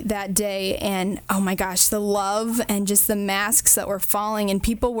intensely that day, and oh my gosh, the love and just the masks that were falling, and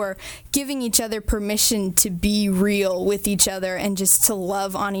people were giving each other permission to be real with each other and just to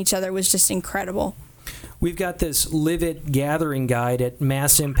love on each other was just incredible. We've got this Live It Gathering Guide at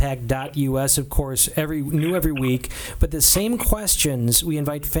massimpact.us, of course, every week. But the same questions, we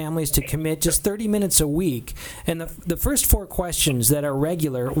invite families to commit just 30 minutes a week. And the first 4 questions that are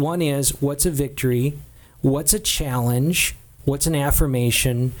regular, one is, what's a victory? What's a challenge? What's an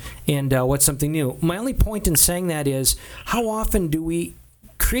affirmation? And what's something new? My only point in saying that is, how often do we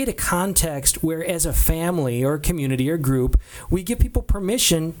create a context where, as a family or a community or group, we give people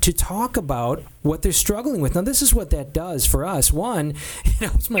permission to talk about what they're struggling with? Now, this is what that does for us. One, it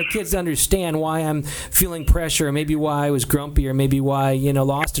helps my kids to understand why I'm feeling pressure, or maybe why I was grumpy, or maybe why,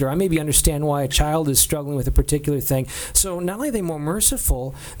 lost it, or I maybe understand why a child is struggling with a particular thing. So not only are they more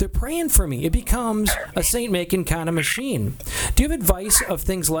merciful, they're praying for me. It becomes a saint-making kind of machine. Do you have advice of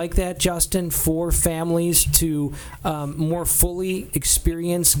things like that, Justin, for families to more fully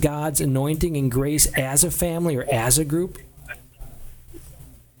experience God's anointing and grace as a family or as a group?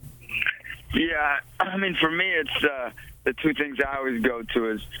 Yeah, I mean, for me, it's the 2 things I always go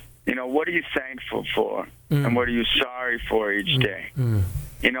to is, what are you thankful for, and what are you sorry for each day?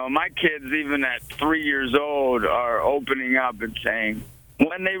 My kids, even at 3 years old, are opening up and saying,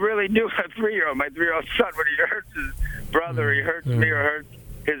 when they really do, my 3-year-old son, when he hurts his brother, he hurts me or hurts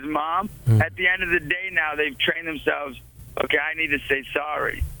his mom, at the end of the day now, they've trained themselves, okay, I need to say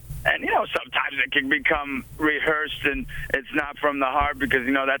sorry. And, sometimes it can become rehearsed and it's not from the heart because,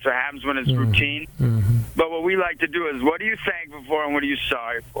 that's what happens when it's routine. But what we like to do is, what are you thankful for and what are you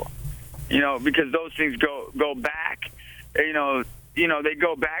sorry for? Because those things go back, they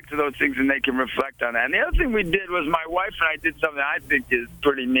go back to those things and they can reflect on that. And the other thing we did was my wife and I did something I think is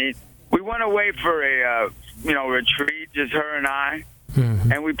pretty neat. We went away for a, retreat, just her and I,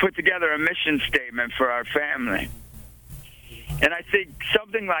 and we put together a mission statement for our family. And I think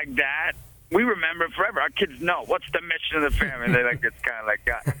something like that we remember it forever. Our kids know what's the mission of the family. They like, it's kind of like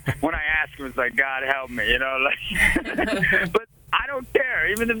God. When I ask them, it's like, God help me, you know. Like, but I don't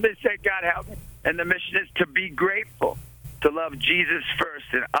care, even if they say God help me. And the mission is to be grateful, to love Jesus first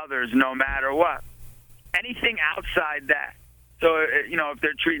and others no matter what. Anything outside that. So, you know, if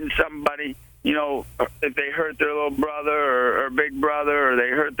they're treating somebody, you know, if they hurt their little brother or big brother, or they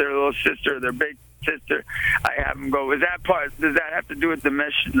hurt their little sister or their big sister, I have them go, does that have to do with the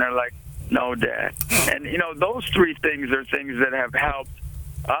mission? They're like, no, Dad. And, you know, those three things are things that have helped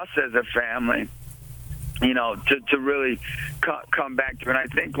us as a family, you know, to really come back to it. And I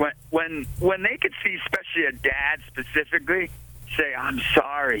think when they could see, especially a dad specifically, say, I'm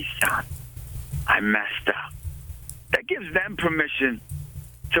sorry, son, I messed up. That gives them permission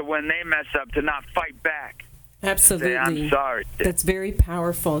to, when they mess up, to not fight back. Absolutely. Say, I'm sorry. That's very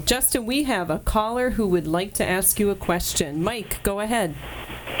powerful. Justin, we have a caller who would like to ask you a question. Mike, go ahead.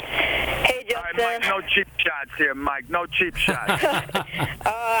 Hey, Justin. All right, Mike, no cheap shots here, Mike. No cheap shots.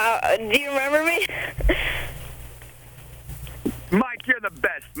 Do you remember me? Mike, you're the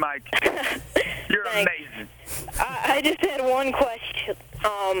best, Mike. You're amazing. I just had one question.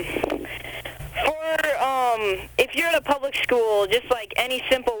 If you're in a public school, just like any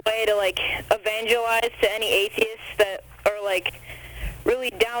simple way to like evangelize to any atheists that are like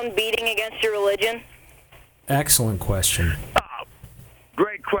really downbeating against your religion? Excellent question. Oh,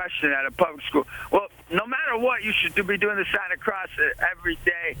 great question at a public school. Well, no matter what, you should be doing the sign of cross every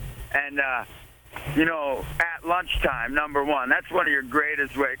day, and you know, at lunchtime, number one. That's one of your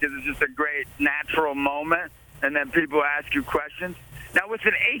greatest ways, because it's just a great natural moment, and then people ask you questions. Now, with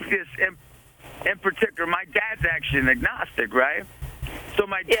an atheist in particular, my dad's actually an agnostic, right? So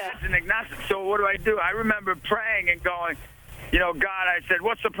my dad's an agnostic. So what do? I remember praying and going, you know, God, I said,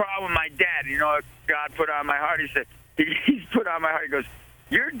 what's the problem with my dad? You know, God put on my heart. He said, he's put on my heart. He goes,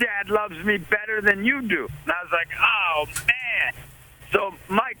 your dad loves me better than you do. And I was like, oh, man. So,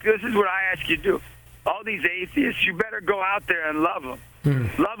 Mike, this is what I ask you to do. All these atheists, you better go out there and love them.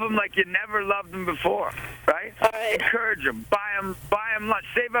 Love them like you never loved them before, right? All right. Encourage them. Buy them lunch.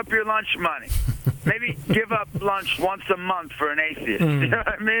 Save up your lunch money. Maybe give up lunch once a month for an atheist. You know what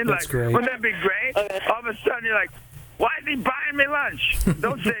I mean? That's great. Wouldn't that be great? Okay. All of a sudden, you're like, why is he buying me lunch?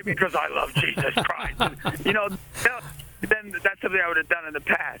 Don't say because I love Jesus Christ. You know, then that's something I would have done in the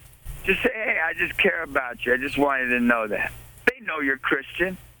past. Just say, hey, I just care about you. I just wanted to know that. They know you're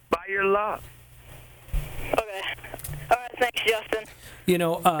Christian by your love. Okay. All right, thanks, Justin. You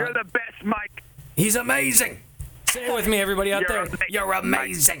know, You're the best, Mike. he's amazing. Say it with me, everybody out there. You're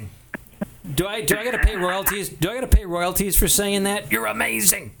amazing. Do I got to pay royalties? Do I got to pay royalties for saying that? You're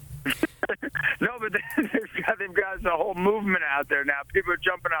amazing. No, but they've got a whole movement out there now. People are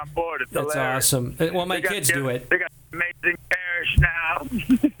jumping on board. It's That's hilarious. awesome. Well, my kids do it. They got amazing parish now.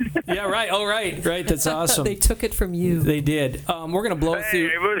 Yeah, right. Oh, right. That's awesome. They took it from you. They did. We're going to blow through.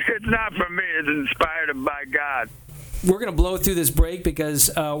 It's not from me. It's inspired by God. We're going to blow through this break because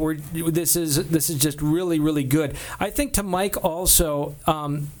this is just really, really good. I think to Mike also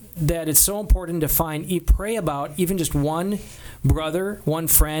that it's so important to pray about even just one brother, one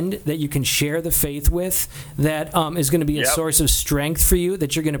friend that you can share the faith with that is going to be a source of strength for you,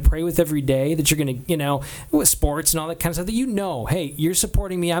 that you're going to pray with every day, that you're going to, with sports and all that kind of stuff, that hey, you're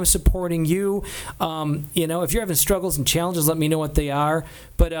supporting me, I'm supporting you. If you're having struggles and challenges, let me know what they are.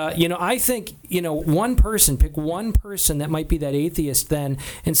 But, I think, one person, pick one person that might be that atheist then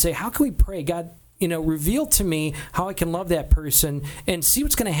and say, how can we pray? God, reveal to me how I can love that person and see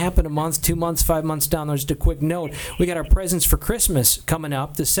what's going to happen a month, 2 months, 5 months down. There's just a quick note. We got our presents for Christmas coming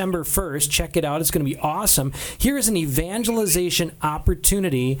up December 1st. Check it out. It's going to be awesome. Here is an evangelization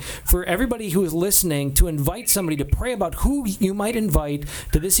opportunity for everybody who is listening to invite somebody to pray about who you might invite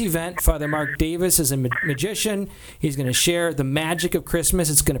to this event. Father Mark Davis is a magician. He's going to share the magic of Christmas.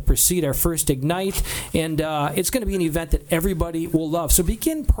 It's going to precede our first Ignite, and it's going to be an event that everybody will love. So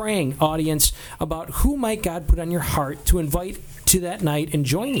begin praying, audience, about who might God put on your heart to invite to that night and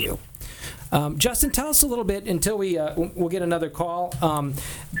join you. Justin, tell us a little bit until we'll get another call.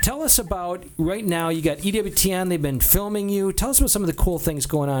 Tell us about right now. You got EWTN. They've been filming you. Tell us about some of the cool things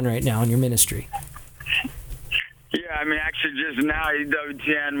going on right now in your ministry. Yeah, actually just now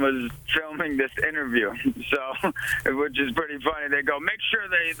EWTN was filming this interview, so which is pretty funny. They go, make sure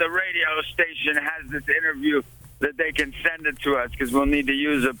the radio station has this interview that they can send it to us because we'll need to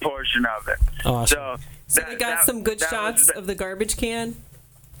use a portion of it. Awesome. So they got some good shots of the garbage can?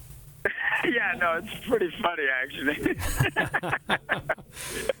 Yeah, no, it's pretty funny, actually.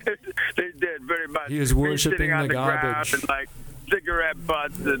 They did, very much. He was worshiping the garbage. And, cigarette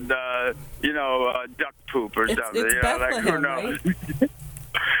butts and, duck poop or something. It's Bethlehem, who knows? right?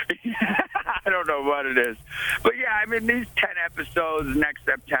 mean, these 10 episodes next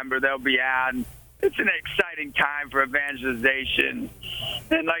September, they'll be out. And it's an exciting time for evangelization.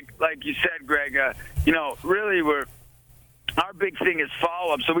 And like you said, Greg, really our big thing is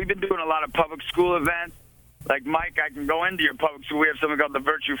follow-up. So we've been doing a lot of public school events. Like, Mike, I can go into your public school. We have something called the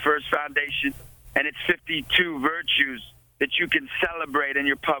Virtue First Foundation, and it's 52 virtues that you can celebrate in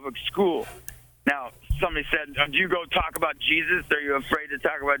your public school. Now, somebody said, do you go talk about Jesus? Are you afraid to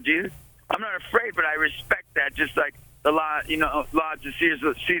talk about Jesus? I'm not afraid, but I respect that, just like the law, law to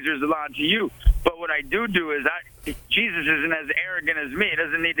Caesar's the law to you. But what I do is Jesus isn't as arrogant as me. He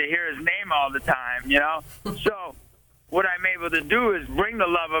doesn't need to hear his name all the time, So what I'm able to do is bring the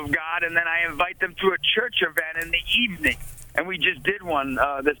love of God, and then I invite them to a church event in the evening. And we just did one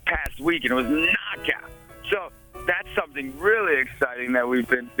this past week, and it was knockout. So that's something really exciting that we've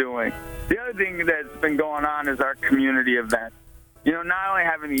been doing. The other thing that's been going on is our community events. Not only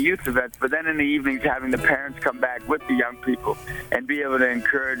having the youth events, but then in the evenings having the parents come back with the young people and be able to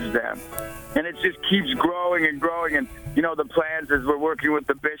encourage them. And it just keeps growing and growing. And, the plans is we're working with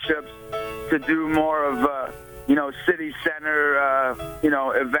the bishops to do more of, city center,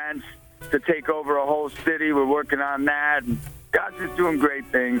 events to take over a whole city. We're working on that. And God's just doing great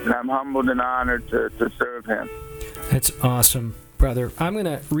things, and I'm humbled and honored to serve him. That's awesome, brother. I'm going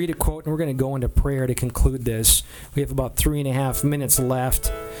to read a quote, and we're going to go into prayer to conclude this. We have about 3.5 minutes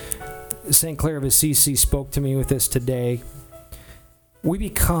left. St. Clare of Assisi spoke to me with this today. We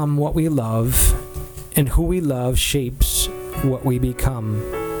become what we love, and who we love shapes what we become.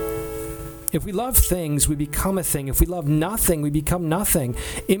 If we love things, we become a thing. If we love nothing, we become nothing.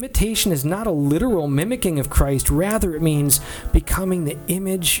 Imitation is not a literal mimicking of Christ. Rather, it means becoming the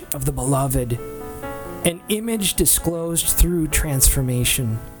image of the beloved. An image disclosed through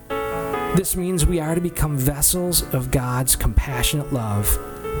transformation. This means we are to become vessels of God's compassionate love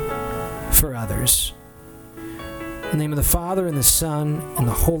for others. In the name of the Father, and the Son, and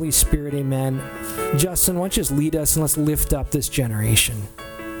the Holy Spirit, amen. Justin, why don't you just lead us, and let's lift up this generation.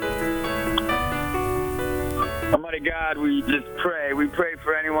 Almighty God, we just pray. We pray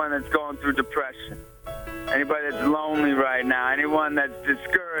for anyone that's going through depression, anybody that's lonely right now, anyone that's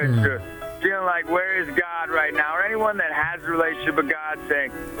discouraged or feeling like, where is God right now? Or anyone that has a relationship with God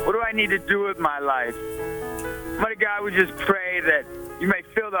saying, what do I need to do with my life? Almighty God, we just pray that you may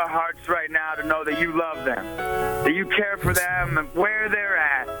fill their hearts right now to know that you love them, that you care for them and where they're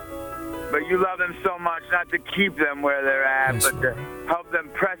at. But you love them so much not to keep them where they're at, but to help them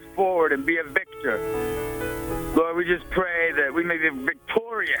press forward and be a victor. Lord, we just pray that we may be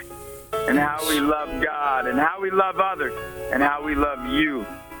victorious in how we love God and how we love others and how we love you.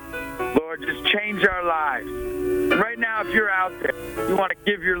 Lord, just change our lives. And right now, if you're out there, you want to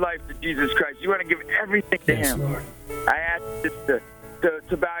give your life to Jesus Christ. You want to give everything to him. Lord. I ask you just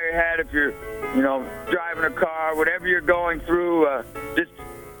to bow your head if you're, driving a car, whatever you're going through,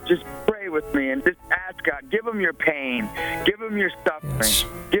 just pray with me and just ask God. Give him your pain. Give him your suffering. Yes.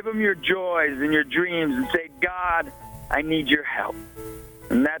 Give him your joys and your dreams and say, God, I need your help.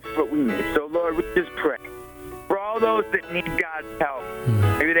 And that's what we need. So, Lord, we just pray for all those that need God's help.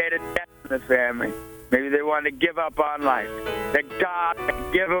 Maybe they had a death in the family. Maybe they want to give up on life. That God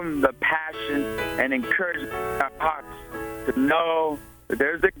can give them the passion and encouragement in their hearts to know that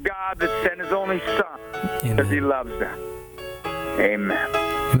there's a God that sent his only Son because he loves them. Amen.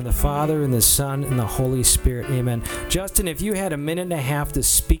 In the Father, and the Son, and the Holy Spirit. Amen. Justin, if you had 1.5 minutes to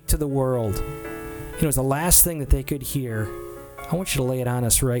speak to the world, it was the last thing that they could hear, I want you to lay it on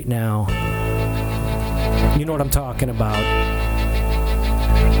us right now. You know what I'm talking about.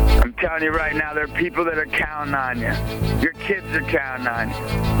 I'm telling you right now, there are people that are counting on you. Your kids are counting on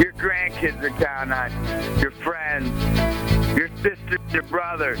you. Your grandkids are counting on you. Your friends, your sisters, your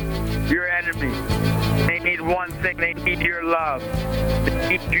brothers, your enemies. They need one thing. They need your love.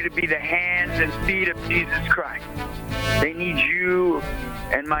 They need you to be the hands and feet of Jesus Christ. They need you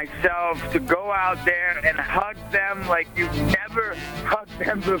and myself to go out there and hug them like you've never hugged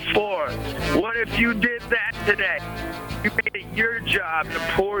them before. What if you did that today? You made it your job to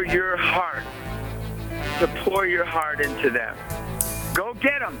pour your heart into them. Go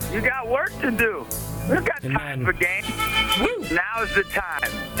get them. You got work to do. We've got time for games. Now's the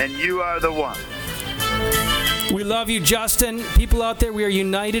time, and you are the one. We love you, Justin. People out there, we are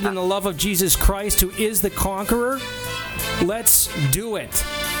united in the love of Jesus Christ, who is the conqueror. Let's do it.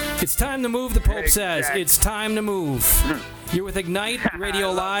 It's time to move, the Pope says. It's time to move. You're with Ignite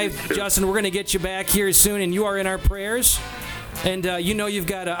Radio Live. Justin, we're going to get you back here soon, and you are in our prayers. And you've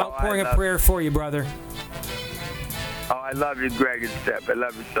got an outpouring of prayer for you, brother. Oh, I love you, Greg and Steph. I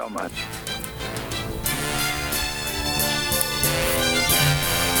love you so much.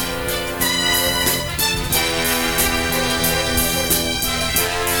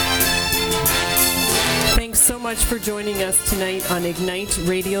 much for joining us tonight on Ignite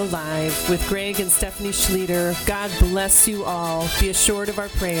Radio Live with Greg and Stephanie Schlueter. God bless you all. Be assured of our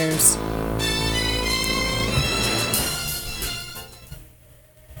prayers.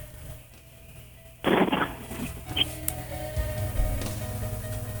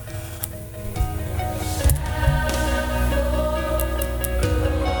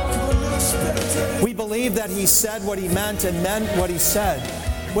 We believe that he said what he meant and meant what he said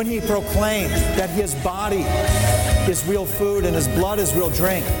when he proclaimed that his body is real food and his blood is real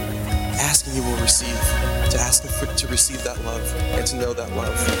drink. Ask and you will receive. To ask to receive that love and to know that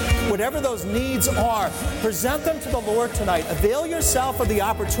love. Whatever those needs are, present them to the Lord tonight. Avail yourself of the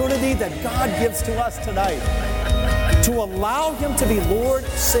opportunity that God gives to us tonight to allow him to be Lord,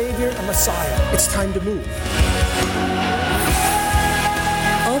 Savior, and Messiah. It's time to move.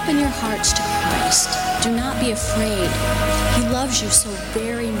 Open your hearts to Christ. Do not be afraid. He loves you so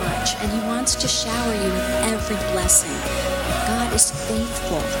very much, and he wants to shower you with every blessing. God is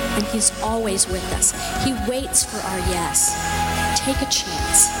faithful, and he's always with us. He waits for our yes. Take a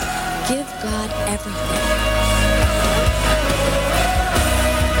chance. Give God everything.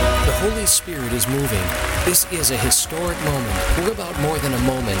 The Holy Spirit is moving. This is a historic moment. We're about more than a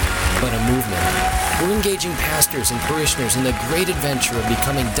moment, but a movement. We're engaging pastors and parishioners in the great adventure of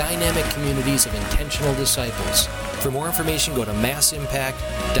becoming dynamic communities of intentional disciples. For more information, go to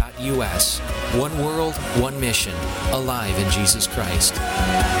massimpact.us. One world, one mission, alive in Jesus Christ.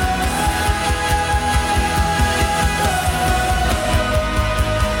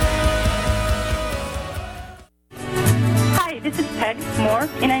 This is Peg Moore,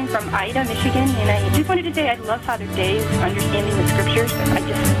 and I'm from Ida, Michigan, and I just wanted to say I love Father Dave's understanding the scriptures. I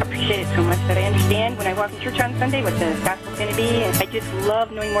just appreciate it so much that I understand when I walk in church on Sunday what the gospel's going to be, and I just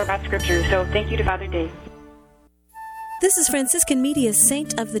love knowing more about scripture, so thank you to Father Dave. This is Franciscan Media's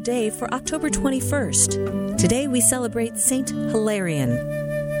Saint of the Day for October 21st. Today we celebrate Saint Hilarion.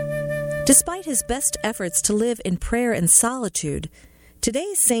 Despite his best efforts to live in prayer and solitude,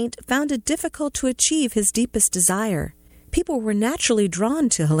 today's saint found it difficult to achieve his deepest desire. People were naturally drawn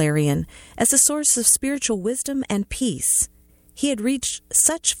to Hilarion as a source of spiritual wisdom and peace. He had reached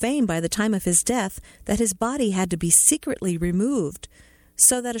such fame by the time of his death that his body had to be secretly removed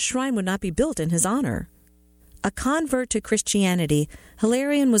so that a shrine would not be built in his honor. A convert to Christianity,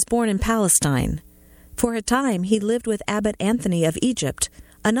 Hilarion was born in Palestine. For a time, he lived with Abbot Anthony of Egypt,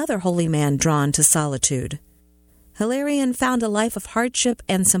 another holy man drawn to solitude. Hilarion found a life of hardship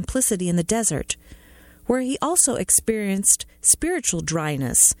and simplicity in the desert, where he also experienced spiritual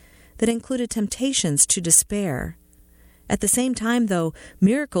dryness that included temptations to despair. At the same time, though,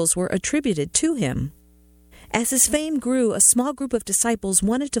 miracles were attributed to him. As his fame grew, a small group of disciples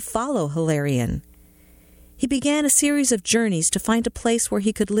wanted to follow Hilarion. He began a series of journeys to find a place where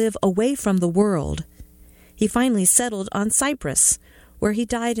he could live away from the world. He finally settled on Cyprus, where he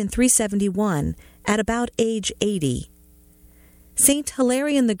died in 371 at about age 80. Saint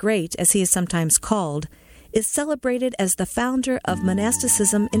Hilarion the Great, as he is sometimes called, is celebrated as the founder of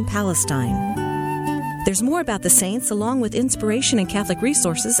monasticism in Palestine. There's more about the saints, along with inspiration and Catholic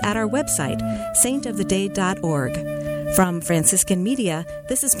resources, at our website, saintoftheday.org. From Franciscan Media,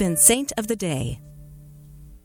 this has been Saint of the Day.